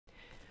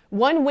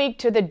1 week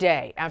to the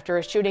day after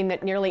a shooting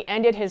that nearly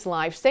ended his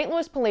life, St.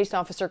 Louis police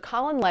officer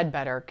Colin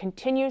Ledbetter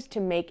continues to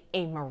make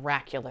a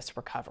miraculous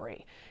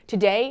recovery.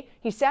 Today,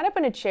 he sat up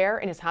in a chair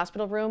in his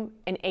hospital room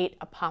and ate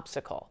a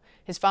popsicle.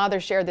 His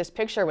father shared this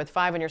picture with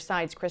 5 on Your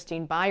Side's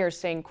Christine Byers,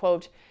 saying,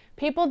 quote,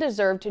 "People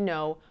deserve to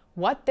know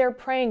what they're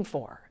praying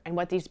for and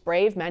what these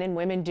brave men and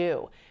women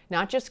do,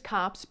 not just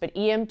cops, but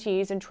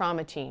EMTs and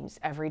trauma teams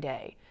every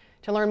day."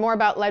 To learn more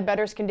about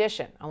Ledbetter's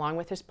condition, along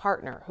with his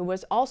partner, who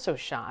was also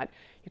shot,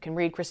 you can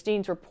read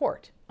Christine's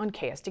report on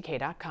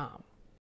KSDK.com.